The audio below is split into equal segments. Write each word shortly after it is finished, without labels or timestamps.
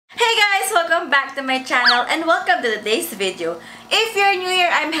Hey guys! Welcome back to my channel and welcome to today's video. If you're new here,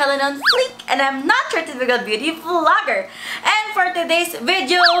 I'm HelenOnFleek and I'm not your typical beauty vlogger. And for today's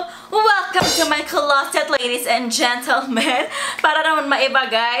video, welcome to my closet, ladies and gentlemen. Para naman maiba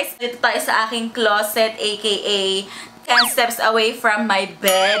guys, dito tayo sa aking closet, aka 10 steps away from my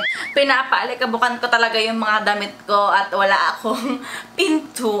bed. Pinapaalikabukan ko talaga yung mga damit ko at wala akong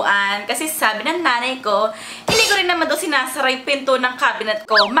pintuan. Kasi sabi ng nanay ko, hindi ko rin naman daw sinasara yung pinto ng cabinet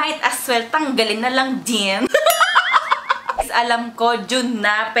ko. Might as well tanggalin na lang din. Alam ko, June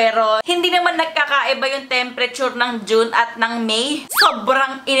na, pero hindi naman nagkakaiba yung temperature ng June at ng May.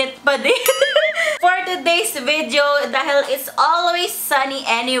 Sobrang init pa din. For today's video, dahil it's always sunny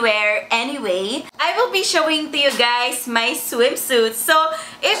anywhere anyway, I will be showing to you guys my swimsuits. So,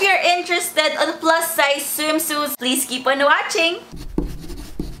 if you're interested on plus size swimsuits, please keep on watching.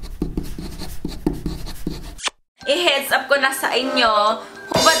 I-heads up ko na sa inyo,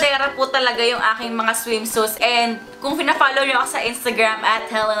 hubadera po talaga yung aking mga swimsuits. And kung pina-follow nyo ako sa Instagram at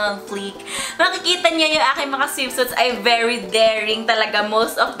HelenOnFleek, makikita nyo yung aking mga swimsuits ay very daring talaga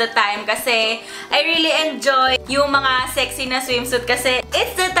most of the time. Kasi I really enjoy yung mga sexy na swimsuit kasi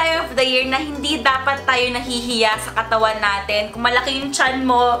it's the time of the year na hindi dapat tayo nahihiya sa katawan natin. Kung malaki yung tiyan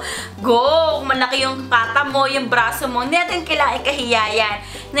mo, go! Kung malaki yung kata mo, yung braso mo, hindi natin kailangan ikahiya yan.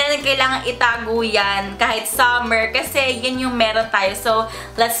 Hindi natin kailangan itago yan kahit summer kasi yan yung meron tayo. So,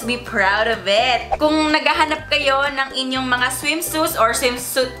 let's be proud of it. Kung naghahanap kayo ng inyong mga swimsuits or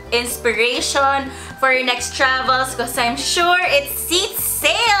swimsuit inspiration for your next travels, because I'm sure it's seat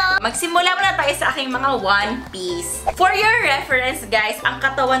sale! Magsimula muna tayo sa aking mga one piece. For your reference guys, ang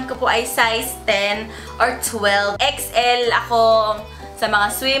katawan ko po ay size 10 or 12. XL ako sa mga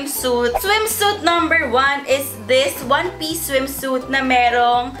swimsuit. Swimsuit number 1 is this one-piece swimsuit na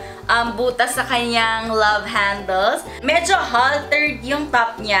merong butas sa kanyang love handles. Medyo haltered yung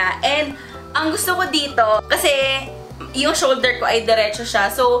top niya. And ang gusto ko dito, kasi yung shoulder ko ay diretso siya.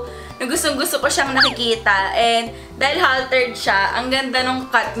 So, gustong-gusto ko siyang nakikita. And dahil haltered siya, ang ganda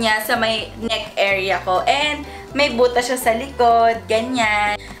nung cut niya sa may neck area ko. And may butas siya sa likod,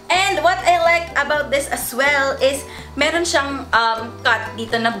 ganyan. And what I like about this as well is meron siyang cut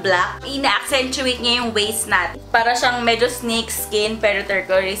dito na black. Ina-accentuate niya yung waist natin. Para siyang medyo snake skin, pero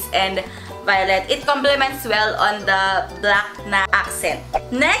turquoise and violet. It complements well on the black na accent.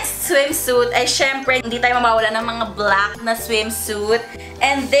 Next swimsuit ay syempre hindi tayo mawawala ng mga black na swimsuit.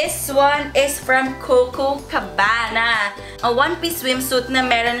 And this one is from Coco Cabana. A one-piece swimsuit na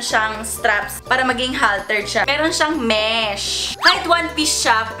meron siyang straps para maging haltered siya. Meron siyang mesh. Kahit one-piece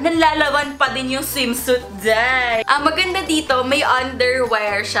siya, nalalawan pa din yung swimsuit dahil. Ang maganda dito, may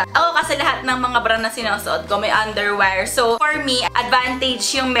underwear siya. Ako kasi lahat ng mga brand na sinusuot ko, may underwear. So, for me, advantage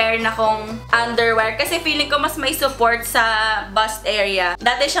yung meron akong underwear. Kasi feeling ko mas may support sa bust area.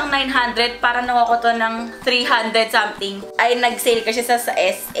 Dati siyang 900, para nakuha ko to ng 300 something. Ay, nag-sale kasi sa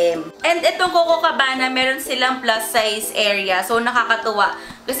SM. And itong Coco Cabana, meron silang plus size area. So, nakakatuwa.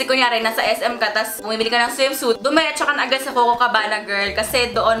 Kasi kunyari, nasa SM ka, tas bumibili ka ng swimsuit, dumiretso ka na agad sa Coco Cabana, girl.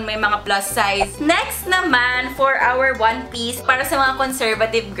 Kasi doon may mga plus size. Next naman, for our one piece, para sa mga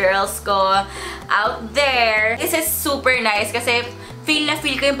conservative girls ko out there, this is super nice kasi feel na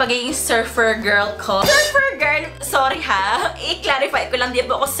feel ko yung pagiging surfer girl ko. Surfer girl? Sorry ha. I-clarify ko lang, di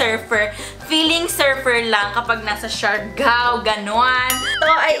po ako surfer. Feeling surfer lang kapag nasa Siargao, ganon.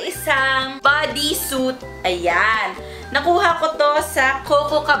 Ito ay isang bodysuit. Ayan. Nakuha ko to sa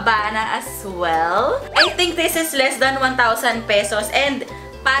Coco Cabana as well. I think this is less than 1,000 pesos and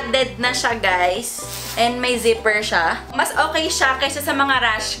padded na siya guys. And may zipper siya. Mas okay siya kaysa sa mga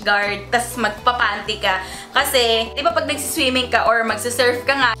rash guard tas magpapanty ka. Kasi, di ba pag nagsiswimming ka or magsisurf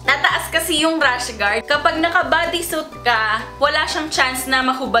ka nga, tataas kasi yung rash guard. Kapag naka-bodysuit ka, wala siyang chance na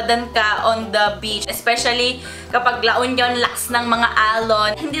mahubadan ka on the beach. Especially kapag laon yon lakas ng mga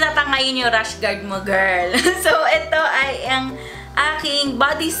alon. Hindi tatangayin yung rash guard mo, girl. So, ito ay ang aking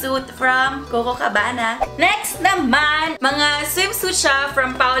bodysuit from Coco Cabana. Next naman, mga swimsuit siya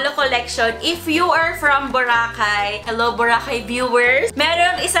from Paolo Collection. If you are from Boracay, hello Boracay viewers,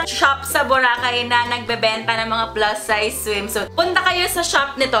 merong isang shop sa Boracay na nagbebenta ng mga plus size swimsuit. Punta kayo sa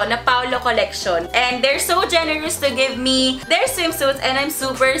shop nito na Paolo Collection. And they're so generous to give me their swimsuits and I'm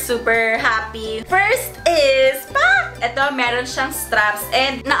super happy. First is, ito meron siyang straps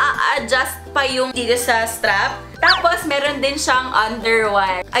and naa-adjust pa yung dito sa strap. Tapos, meron din siyang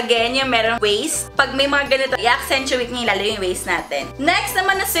underwear. Again, yung merong waist. Pag may mga ganito, i-accentuate niya lalo yung waist natin. Next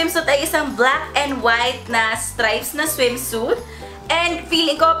naman na swimsuit ay isang black and white na stripes na swimsuit. And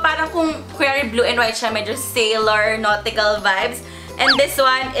feeling ko parang kung blue and white siya, medyo sailor, nautical vibes. And this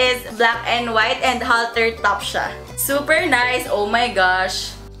one is black and white and halter top siya. Super nice. Oh my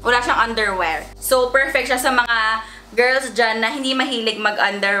gosh. Wala siyang underwear. So, perfect siya sa mga girls dyan na hindi mahilig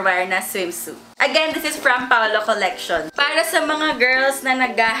mag-underwear na swimsuit. Again, this is from Paolo Collection. Para sa mga girls na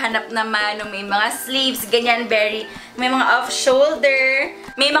naghahanap naman ng may mga sleeves, ganyan, may mga off-shoulder.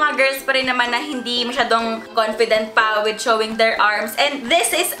 May mga girls pa rin naman na hindi masyadong confident pa with showing their arms. And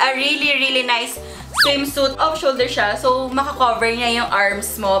this is a really, really nice swimsuit. Off-shoulder siya, so makakover niya yung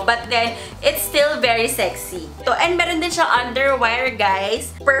arms mo. But then, it's still very sexy. And meron din siyang underwear,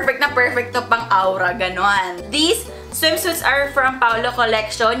 guys. Perfect na perfect to pang aura, ganon. These swimsuits are from Paolo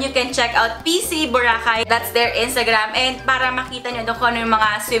Collection. You can check out PC Boracay. That's their Instagram. And para makita nyo doon kung ano yung mga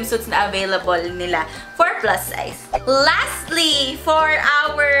swimsuits na available nila for plus size. Lastly, for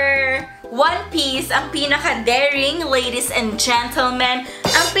our one piece, ang pinaka-daring, ladies and gentlemen,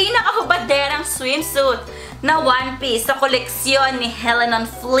 ang pinaka-hubaderang swimsuit na one piece sa koleksyon ni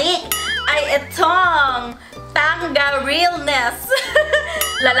HelenOnFleek ay itong Tanga Realness.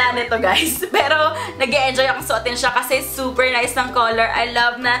 Lala nito, guys. Pero nag-e-enjoy akong suotin siya kasi super nice ng color. I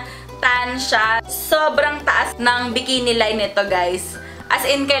love na tan siya. Sobrang taas ng bikini line nito, guys. As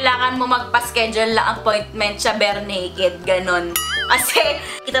in, kailangan mo magpa-schedule lang appointment siya bare naked. Ganon. Kasi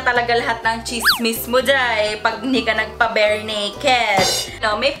kita talaga lahat ng chismis mo dyan pag hindi ka nagpa-bare naked.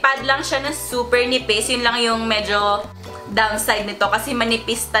 No, may pad lang siya na super nipis. Yun lang yung medyo downside nito kasi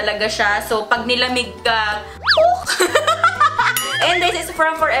manipis talaga siya. So, pag nilamig ka, And this is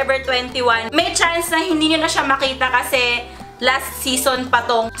from Forever 21. May chance na hindi nyo na siya makita kasi last season pa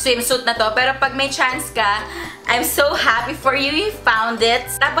tong swimsuit na to. Pero pag may chance ka, I'm so happy for you, you found it.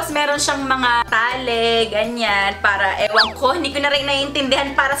 Tapos meron siyang mga tali, ganyan, para ewan ko. Hindi ko na rin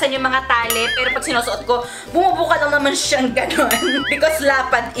naiintindihan para sa yung mga tali. Pero pag sinusuot ko, bumubuka lang naman siyang ganon. Because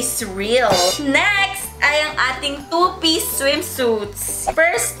lapad is real. Next ay ang ating two-piece swimsuits.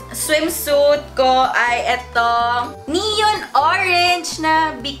 First swimsuit ko ay itong neon orange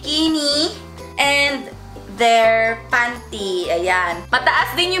na bikini and their panty. Ayan.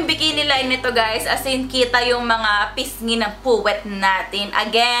 Mataas din yung bikini line nito, guys. As in, kita yung mga pisngi ng puwet natin.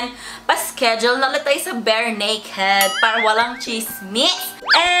 Again, pa-schedule na ulit tayo sa bare naked para walang chismis.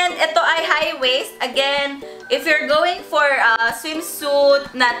 And ito ay high waist. Again, if you're going for a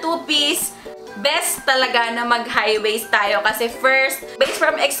swimsuit na two-piece, best talaga na mag-high waist tayo kasi first, based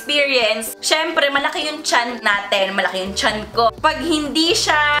from experience, syempre, malaki yung tiyan natin. Malaki yung tiyan ko. Pag hindi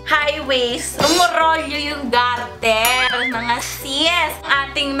siya high waist, umurolyo yung garter, mga sis,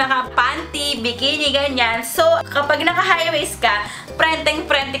 ating mga panty, bikini, ganyan. So, kapag naka-high waist ka,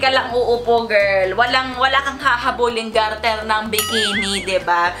 prenteng-prente ka lang uupo, girl. Wala kang hahabuling garter ng bikini,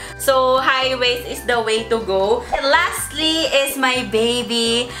 diba? So, high waist is the way to go. And lastly is my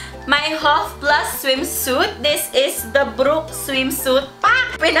baby, my Half Plus swimsuit. This is the Brook swimsuit.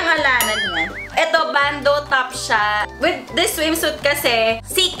 Pak! Pinangalanan niya. Ito, bando top siya. With this swimsuit kasi,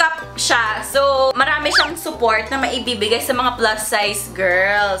 C-cup siya. So, marami siyang support na maibibigay sa mga plus size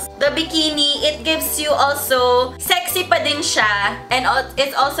girls. The bikini, it gives you also, sexy pa din siya. And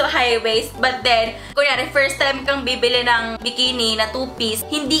it's also high waist. But then, kunyari, first time kang bibili ng bikini na two-piece,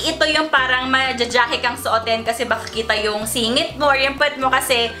 hindi ito yung parang majajaki kang suotin kasi baka kita yung singit mo or yung puwet mo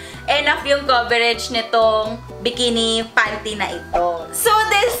kasi enough yung coverage nitong bikini panty na ito. So,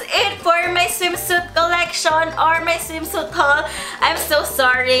 this is it for my swimsuit collection or my swimsuit haul. I'm so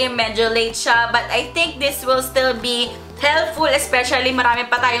sorry, medyo late siya, but I think this will still be helpful, especially marami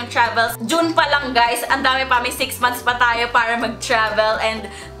pa tayong travels. June pa lang, guys. Ang dami pa, may 6 months pa tayo para mag-travel and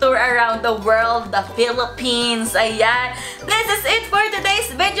tour around the world, the Philippines. Ayan. This is it for today's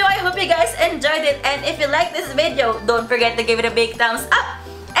video. I hope you guys enjoyed it. And if you like this video, don't forget to give it a big thumbs up.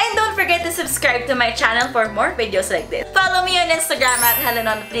 And don't forget to subscribe to my channel for more videos like this. Follow me on Instagram at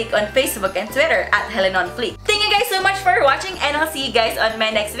HelenOnFleek, on Facebook and Twitter at HelenOnFleek. Thank you guys so much for watching and I'll see you guys on my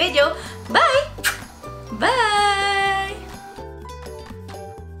next video. Bye! Bye!